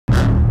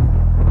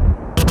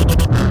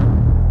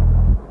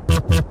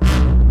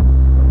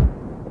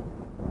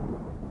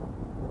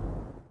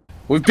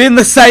We've been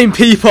the same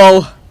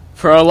people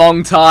for a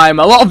long time.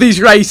 A lot of these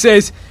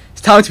races,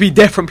 it's time to be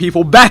different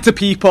people, better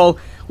people.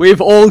 We've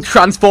all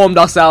transformed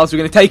ourselves. We're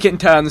going to take it in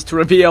turns to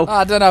reveal.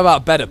 I don't know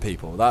about better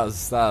people. That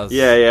was.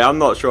 Yeah, I'm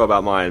not sure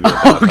about mine.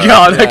 Oh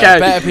God, yeah, okay.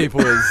 Better people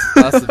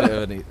that's a bit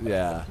of an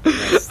yeah.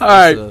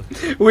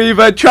 Alright,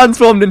 we've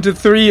transformed into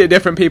 3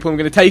 different people. And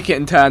we're going to take it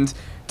in turns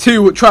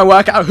to try and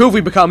work out who have we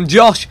become.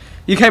 Josh,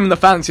 you came on the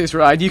fanciest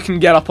ride. You can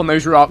get up on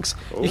those rocks.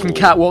 Ooh. You can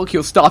catwalk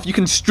your stuff. You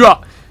can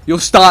strut your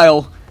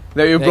style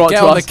that you brought to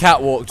us. Get on the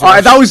catwalk, Josh.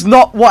 Alright, that was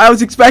not what I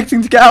was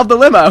expecting to get out of the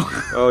limo.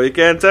 Oh, you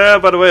can't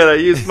tell by the way that I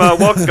use my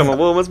walk. I'm a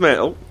woman's man.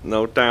 Oh,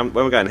 no, damn.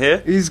 Where are we going?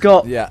 Here? He's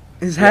got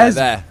his hair.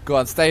 There. Go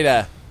on, stay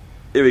there.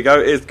 Here we go.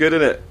 It's good,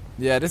 isn't it?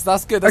 Yeah,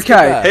 that's good. That's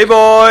okay. Good hey,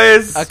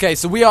 boys. Okay,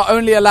 so we are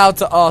only allowed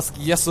to ask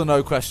yes or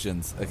no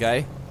questions,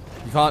 okay?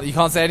 You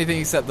can't say anything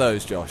except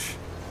those, Josh.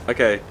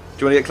 Okay.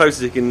 Do you want to get closer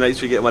so you can make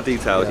sure you get my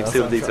details? Yeah, you can see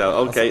all the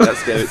details. Okay,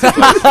 that's getting a bit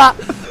too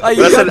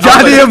close.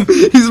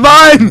 Daddy, he's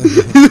mine!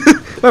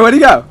 Wait, where'd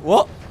he go?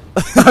 What?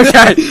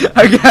 okay,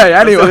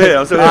 anyway.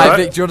 I'm still here, Alright,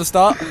 Vic, do you want to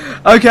start?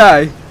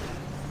 Okay.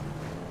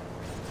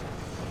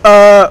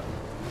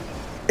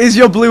 Is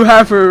your blue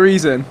hair for a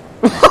reason?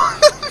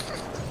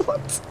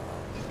 What?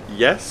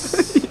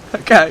 Yes.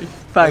 Okay,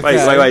 thanks.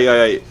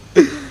 Wait.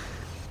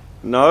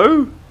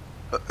 No.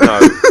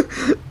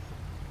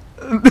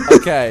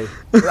 Okay.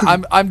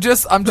 I'm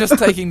just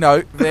taking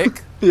note,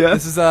 Vic. Yeah.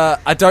 This is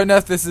I don't know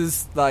if this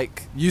is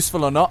like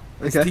useful or not.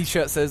 This Okay.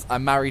 T-shirt says I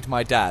married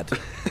my dad. Wait,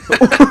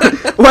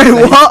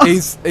 what?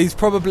 He's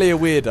probably a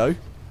weirdo.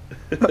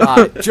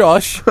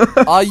 Josh,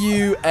 are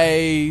you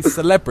a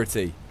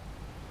celebrity?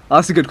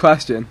 That's a good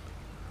question.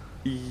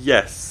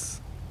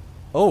 Yes.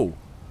 Oh.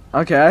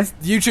 Okay.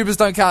 YouTubers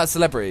don't count as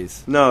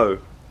celebrities. No.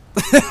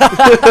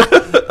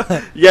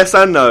 Yes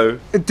and no.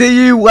 Do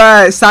you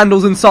wear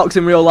sandals and socks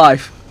in real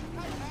life?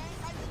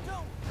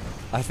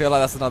 I feel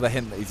like that's another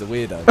hint that he's a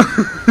weirdo.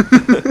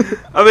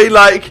 I mean,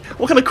 like,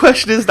 what kind of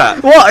question is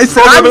that? What? It's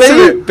Probably.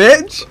 answer it,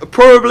 bitch.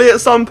 Probably at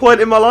some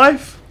point in my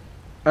life.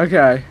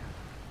 Okay.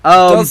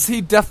 Does he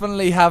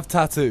definitely have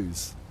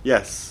tattoos?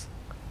 Yes.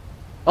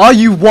 Are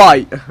you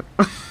white?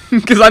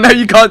 Because I know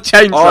you can't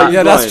change that.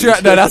 Yeah, that's true.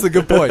 No, that's a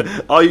good point.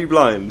 Are you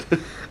blind?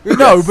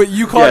 No, but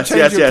you can't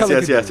change your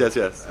colour.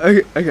 Yes.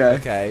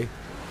 Okay.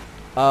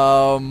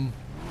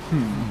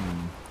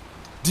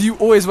 Do you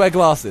always wear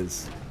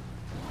glasses?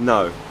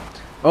 No.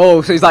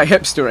 Oh, so he's like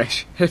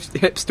hipsterish,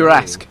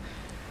 hipster-esque.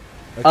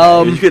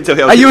 Okay. You can tell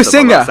he Are you a was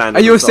thinking singer? about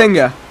sandals Are you a and socks.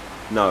 singer?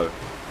 No.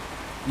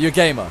 You a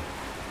gamer?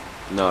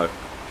 No.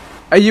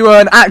 Are you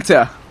an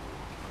actor?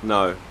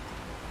 No.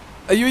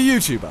 Are you a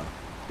YouTuber?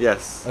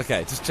 Yes.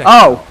 Okay, just check.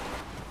 Oh.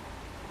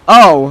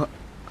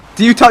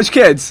 Do you touch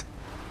kids?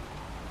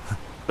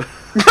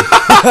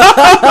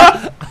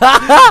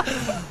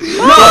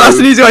 Well, that's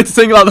an easy way to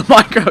single out the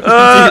micro.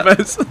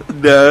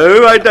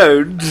 No, I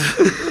don't.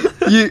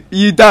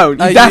 You don't.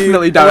 You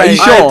definitely don't. Are you wait,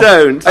 sure? I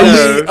don't.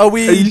 Are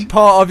we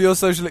part of your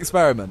social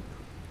experiment?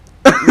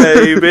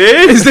 Maybe.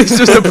 Is this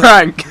just a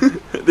prank?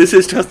 This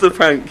is just a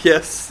prank,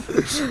 yes.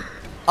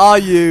 Are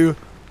you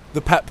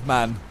the Pep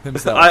Man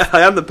himself?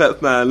 I am the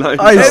Pep Man.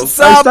 It's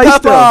Salt stay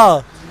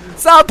Pepper!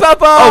 Salt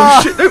Pepper!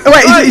 Oh shit!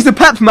 Wait, he's the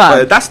Pep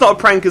Man. That's not a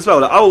prank as well.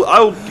 Like,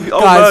 I'll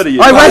murder you.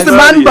 Hey, where's the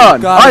man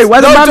bun? Hey,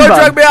 where's the man Don't bun?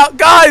 drag me out,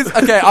 guys!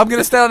 Okay, I'm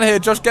gonna stay on here.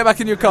 Josh, get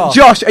back in your car.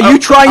 Josh, are you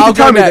trying I'll to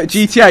tell go me that next.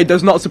 GTA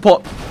does not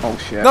support? Oh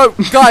shit. No,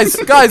 guys,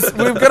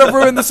 we're gonna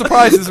ruin the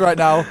surprises right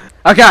now.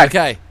 Okay.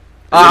 Okay.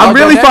 I'm I'll go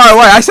really next. far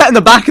away. I sat in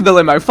the back of the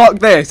limo. Fuck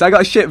this. I got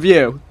a shit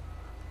view.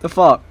 The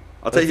fuck?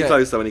 I'll take you Okay.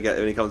 closer when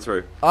he comes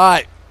through.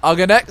 Alright, I'll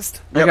go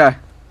next. Yep. Okay.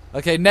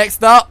 Okay,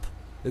 next up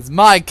is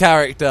my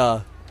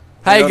character.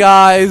 Hang Hey on.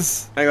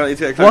 guys. Hang on, I need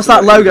to get closer. What's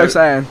that logo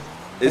saying?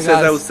 It Hey, says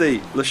guys.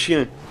 LC. Le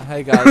Chien.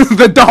 Hey guys.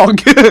 The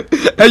dog.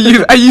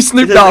 Are you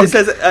Snoop Dogg? It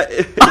says.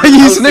 Are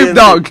you LC Snoop and-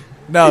 Dogg?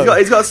 No.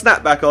 He's got a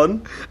snapback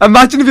on.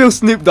 Imagine if you're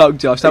Snoop Dogg,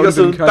 Josh. That He's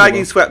would got have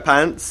been some incredible.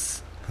 baggy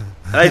sweatpants.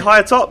 Are they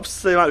higher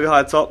tops? They might be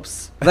higher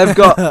tops. They've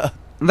got.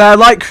 They're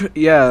like,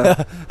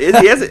 yeah.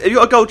 Have you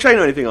got a gold chain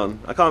or anything on?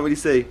 I can't really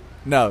see.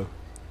 No.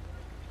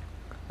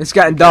 It's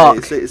getting dark.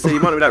 Okay, so you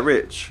might not be that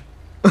rich.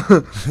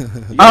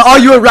 Are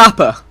you a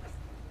rapper?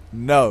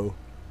 No.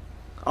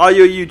 Are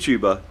you a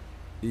YouTuber?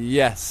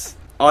 Yes.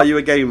 Are you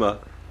a gamer?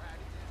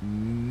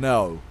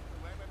 No.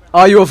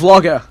 Are you a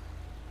vlogger?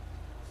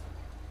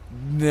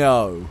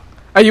 No.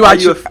 Are you Are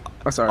actually? you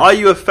Oh, sorry. Are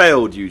you a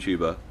failed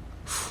YouTuber?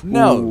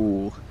 No.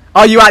 Ooh.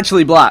 Are you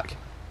actually black?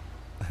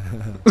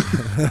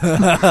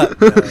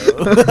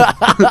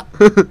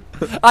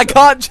 I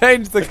can't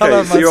change the colour Okay,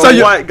 of so my you're So a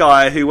you- white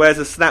guy who wears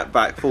a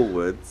snapback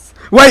forwards.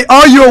 Wait,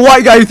 are you a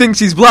white guy who thinks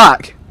he's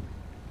black?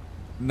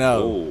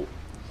 No. Oh.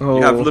 Oh.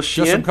 You have Le Josh,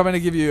 I'm Chien? coming to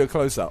give you a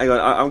close up. Hang on,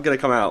 I'm going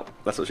to come out.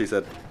 That's what she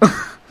said.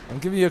 I'm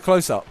giving you a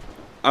close up.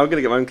 I'm going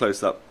to get my own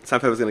close up. Sam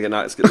Pepper's going to get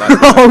nice.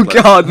 Oh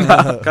god,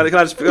 no. Can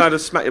I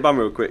just smack your bum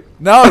real quick?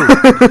 No.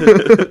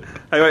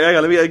 Hang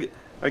on, let me.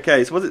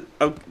 Okay, so was it?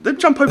 Oh, don't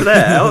jump over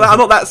there. I'm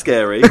not that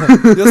scary.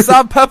 You're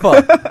Salt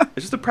Pepper.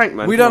 It's just a prank,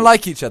 man. We Come don't on.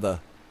 like each other.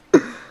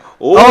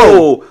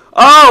 Oh,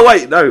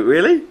 wait, no,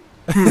 really?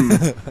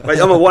 Wait,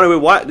 I'm a one with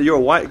white. You're a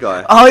white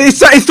guy. Oh,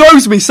 it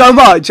throws me so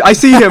much. I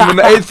see him and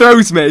it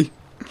throws me.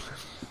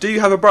 Do you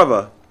have a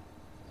brother?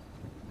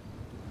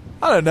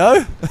 I don't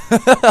know.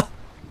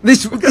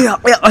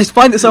 I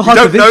find it so hard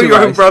to You don't know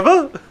your own visualize.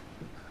 brother?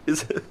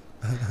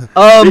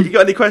 You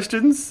got any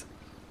questions?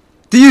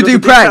 Do you Do you do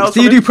want the pranks? details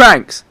Do you of do it?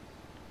 pranks?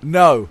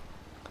 No.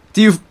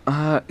 Do you? So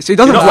he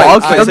doesn't You're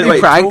not- vlog. wait, He doesn't wait, do wait,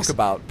 pranks. Talk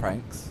about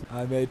pranks.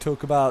 I may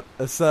talk about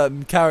a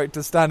certain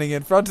character standing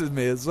in front of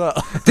me as well.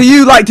 Do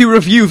you do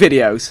review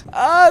videos?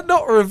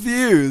 Not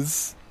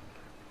reviews.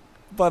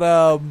 But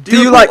Do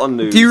you report on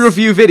news? Do you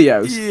review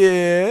videos?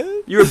 yeah.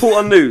 You report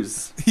on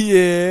news?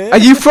 Yeah. Are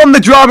you from the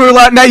Drama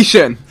Alert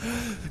Nation?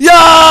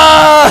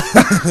 Yeah!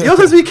 You're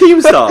supposed to be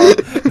Keemstar.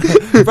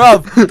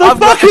 Bruv, The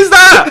fuck is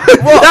that?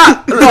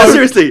 What? No,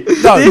 seriously.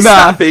 This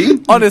Nah.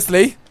 thing.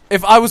 honestly,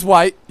 if I was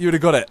white, you would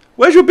have got it.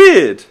 Where's your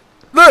beard?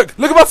 Look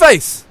at my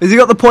face. Has he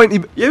got the pointy?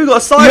 Yeah, we've got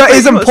a side. Yeah, it bit.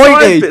 isn't You've got side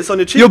pointy. bits on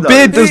your chin. Your though.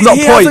 beard does not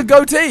he point. has a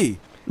goatee.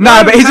 Nah,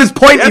 No, but his he is has-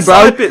 pointy, he has bro.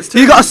 side bits too.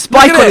 He's got a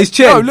spike Look at on it. his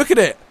chin. No, look at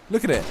it.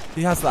 Look at it.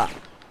 He has that.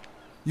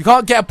 You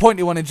can't get a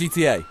pointy one in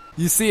GTA.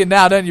 You see it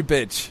now, don't you,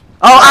 bitch?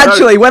 Oh,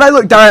 actually, when I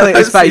look directly at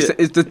his I don't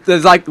face, see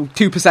there's like 2%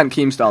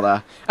 Keemstar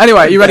there. Anyway,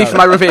 are you ready for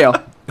my reveal?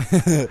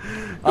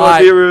 Go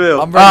your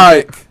reveal. I'm ready.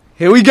 Alright, Nick.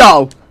 here we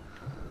go.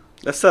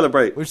 Let's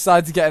celebrate. Which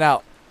side's he getting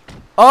out?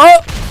 Oh!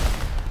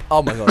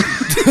 Oh my god.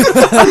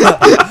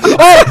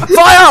 Oh!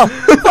 Fire!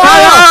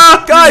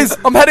 Fire! Guys,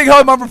 I'm heading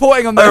home. I'm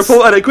reporting on I this.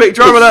 reported a quick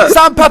drama alert.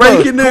 Sandpepper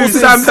Breaking news.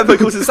 causes- Sandpepper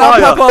causes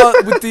fire.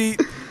 Sandpepper with the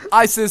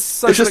ISIS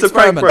social It's just a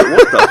prank,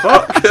 experiment. bro. What the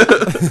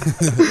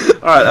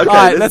fuck? Alright, okay.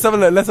 Alright, let's have a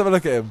look. Let's have a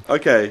look at him.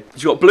 Okay.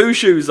 You've got blue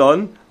shoes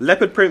on,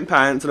 leopard print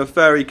pants, and a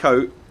furry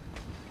coat.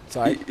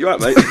 Sorry. You right,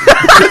 mate?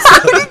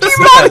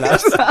 Sorry,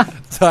 lads.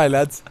 Sorry,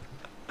 lads.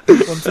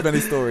 One too many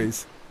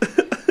stories.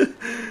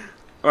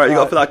 Alright, you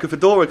got for like a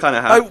fedora kind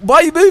of hat. Oh, why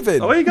are you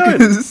moving? Oh, where are you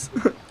going?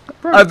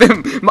 I've been.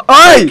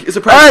 Oi! It's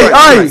a prank.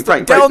 Oi!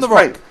 Prank. Get on the rock.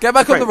 Prank. Get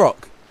back on the Prank.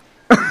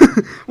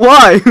 rock.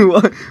 Why?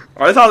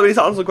 Alright, we need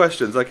to answer some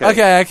questions.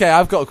 Okay. Okay,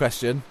 I've got a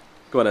question.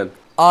 Go on then.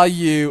 Are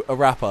you a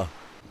rapper?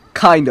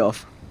 Kind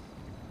of.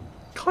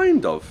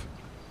 Kind of.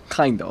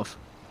 Kind of.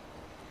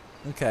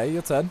 Okay,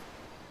 your turn.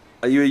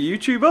 Are you a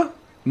YouTuber?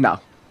 No.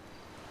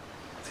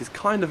 He's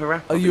kind of a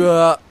rapper. Are you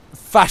a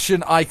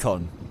fashion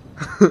icon?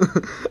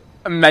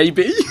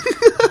 Maybe.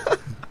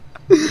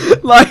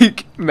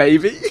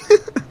 Maybe.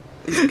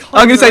 He's kind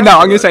I'm gonna of a say no.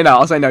 rapper, I'm gonna say though. no.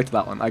 I'll say no to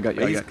that one. I got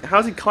you. I got you.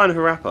 How's he kind of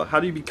a rapper? How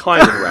do you be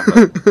kind of a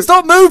rapper?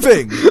 Stop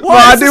moving! Why Well,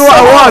 I is do this what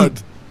so I hard?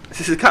 want.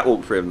 This is a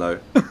catwalk for him, though.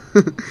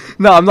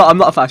 No, I'm not. I'm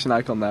not a fashion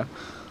icon though.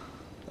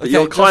 But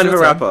you're Josh, kind of a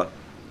your turn. rapper.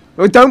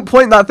 Well, don't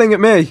point that thing at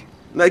me.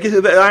 No, it gives it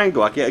a bit of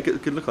angle. I can get a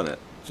good look on it.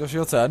 Josh,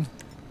 your turn.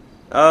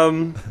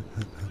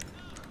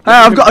 Hey,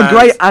 I've got a Pants.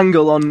 great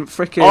angle on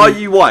frickin'. Are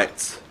you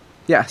white?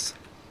 Yes.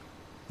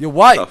 You're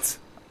white. Tough.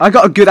 I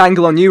got a good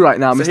angle on you right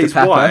now, So Mr. he's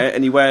Pepper. white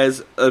and he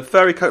wears a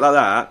furry coat like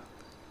that.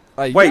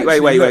 Oh, you Wait. actually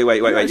look- you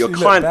You're actually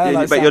look kind, bare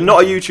like but you're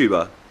not a Sandpepper.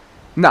 YouTuber.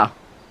 No.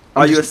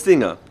 Are you a just-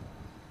 singer?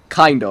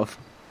 Kind of.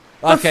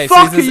 Okay,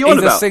 fuck so are he's you a, on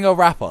he's a about? singer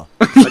rapper.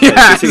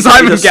 Yeah, so he's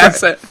Simon a gets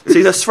sra- it. So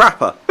he's a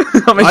strapper.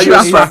 I'm a Are you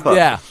a strapper. rapper?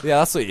 Yeah,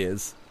 that's what he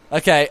is.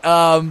 Okay,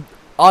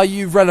 are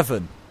you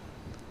relevant?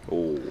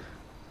 Oh,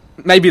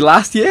 Maybe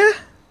last year?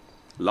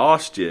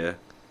 last year.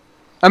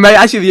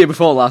 Actually the year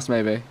before last,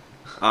 maybe.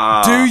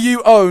 Do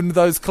you own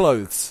those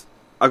clothes?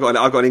 I got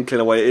an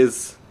inkling of what it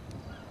is.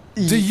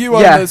 Do you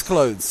own Yes. those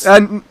clothes? Yeah,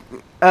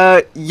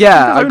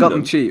 I own got them?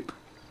 them cheap.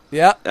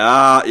 Yeah,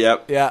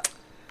 Yep. yeah.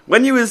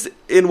 When you was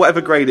in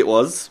whatever grade it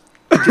was,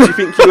 did you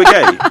think you were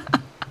gay?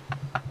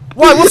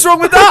 Why? What's wrong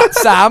with that,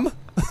 Sam?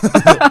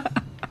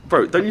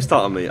 Bro, don't you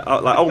start on me. Like,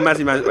 oh,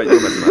 Mazzy Maz. Wait, you're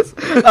Mazzy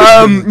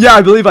Maz. Yeah,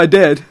 I believe I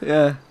did.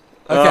 Yeah.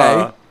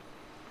 Okay.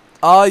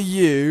 Are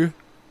you?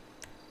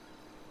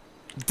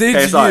 Did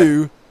KSI.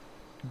 you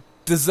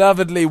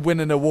deservedly win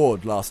an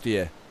award last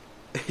year?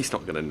 He's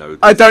not gonna know. This.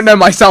 I don't know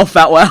myself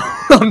that well.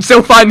 I'm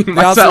still finding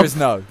The answer myself. is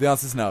no. The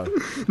answer is no.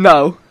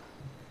 No.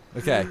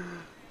 Okay,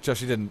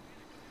 Josh, you didn't.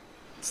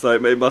 So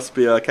it must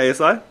be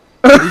KSI.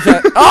 You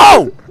can't-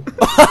 oh!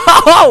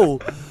 Oh!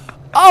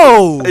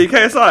 Oh! Are you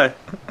KSI?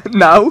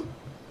 No.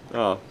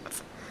 Oh,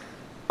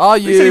 Are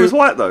you said he you was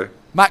white though.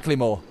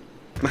 Macklemore?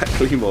 Matt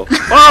Cleamore.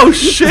 Oh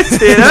shit!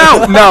 Here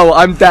now. No,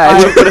 I'm We're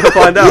dead. gonna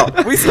find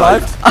out. We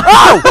survived.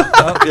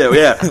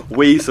 Yeah,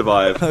 we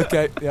survived.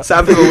 Okay. Yeah.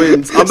 Sandpepper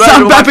wins. I'm Sam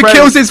murdering all my Pepper friends.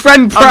 kills his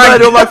friend I'm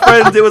murdering all Frank. my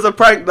friends. It was a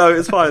prank though.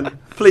 It's fine.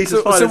 Please,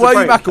 it's fine. So it's were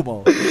a you prank.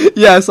 Macklemore?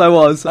 Yes, I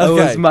was. I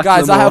Okay, was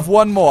guys, I Macklemore. have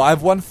one more. I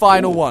have one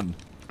final one.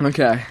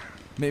 Okay.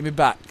 Meet me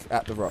back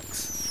at the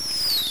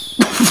rocks.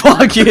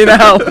 Fucking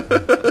hell.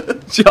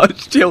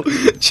 Josh,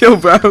 chill,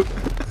 bro.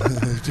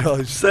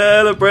 Josh,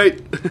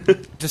 Celebrate.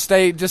 just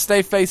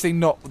stay facing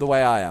not the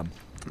way I am.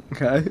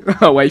 Okay,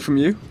 away from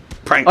you.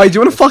 Prank. Oh, do you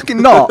want to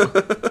fucking not?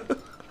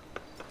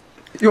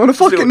 You want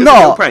to It was a fucking little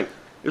not? prank.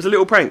 It was a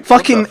little prank.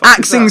 Fucking What the fuck is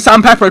axing that?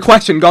 Sandpepper a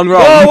question gone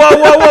wrong.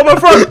 Whoa, my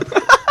front.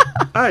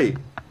 Hey,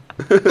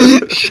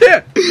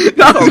 Shit!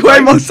 That was way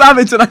more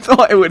savage than I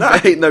thought it would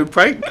that be. ain't no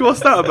prank. What's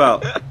that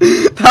about?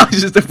 That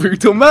was just a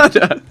brutal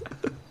murder.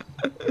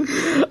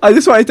 I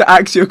just wanted to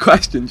ask you a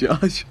question,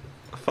 Josh.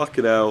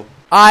 Fucking hell.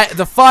 Alright,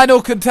 the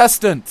final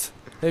contestant.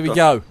 Here we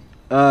go.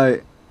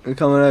 Alright, I'm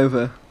coming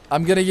over.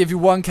 I'm gonna give you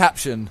one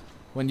caption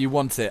when you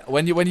want it.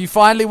 When you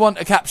finally want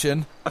a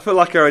caption, I feel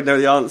like I already know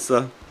the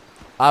answer.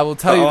 I will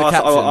tell you the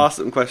caption. I'll ask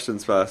some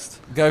questions first.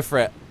 Go for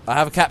it. I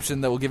have a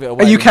caption that will give it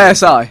away. Are you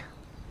KSI?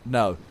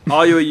 No.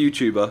 Are you a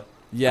YouTuber?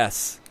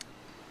 Yes.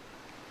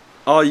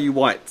 Are you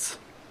white?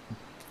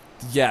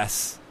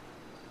 Yes.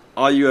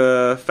 Are you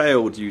a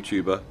failed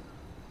YouTuber?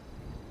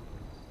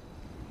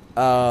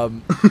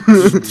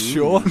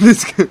 Sure.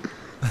 Oh,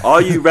 Oh,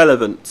 Are you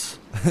relevant?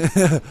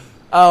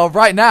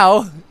 right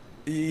now,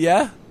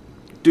 yeah.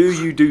 Do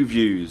you do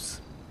views?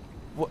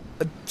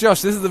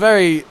 Josh, this is a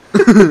very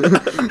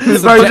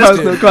It's very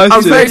personal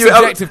question. very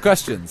subjective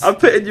questions. I'm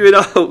putting you in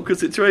awkward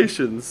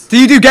situations. Do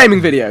you do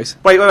gaming videos?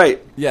 Wait.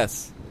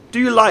 Yes. Do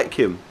you like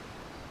him?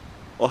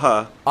 Or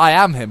her? I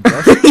am him,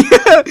 Josh.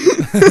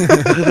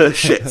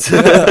 Shit.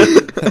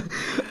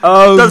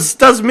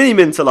 Does Mini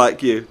Minter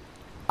like you?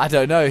 I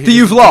don't know. He Do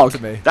you doesn't talk vlog?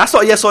 to me. That's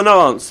not a yes or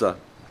no answer.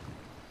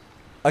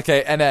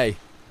 Okay, NA.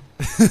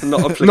 Not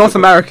applicable. North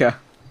America.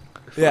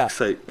 Yeah. Fuck's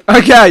sake.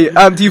 Okay,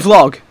 do you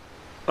vlog?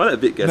 I let a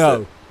bit guess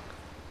No. it.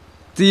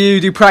 Do you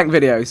do prank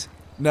videos?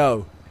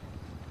 No.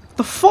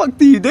 The fuck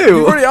do you do?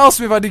 You've already asked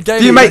me if I do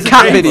gaming. Do you make He's a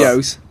cat gamer.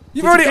 videos? You've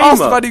He's a already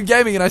asked if gamer. I do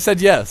gaming, and I said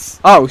yes.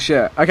 Oh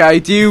shit. Okay,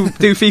 do you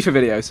do FIFA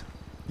videos?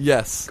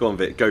 Yes. Go on,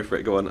 Vic. Go for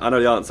it. Go on. I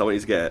know the answer. I want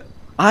you to get it.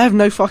 I have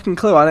no fucking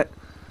clue on it.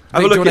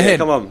 Have Vic, a do you look want a at it. hint?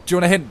 Come on. Do you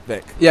want a hint,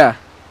 Vic? Yeah.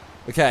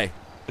 Okay.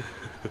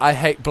 I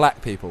hate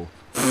black people.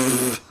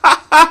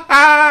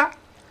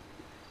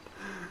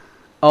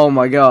 Oh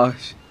my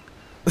gosh.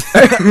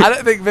 I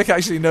don't think Vic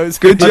actually knows.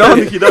 Good I job. don't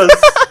think he does.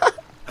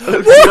 I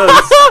don't think he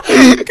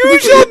does.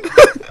 Goujon!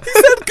 He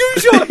said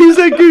Goujon! He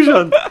said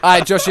Goujon.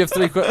 Alright, Josh, you have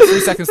 3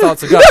 seconds to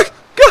answer. Go.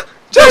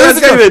 Let's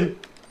go in.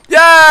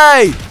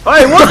 Yay!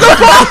 Hey, what the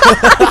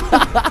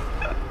fuck?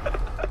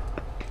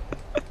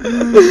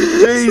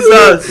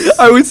 Jesus.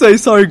 I would say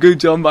sorry, good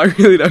John, but I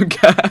really don't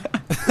care.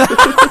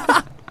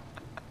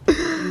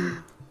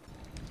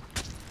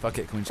 Fuck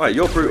it, can we just Wait,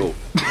 you're brutal.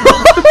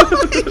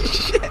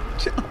 Shit,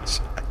 Josh.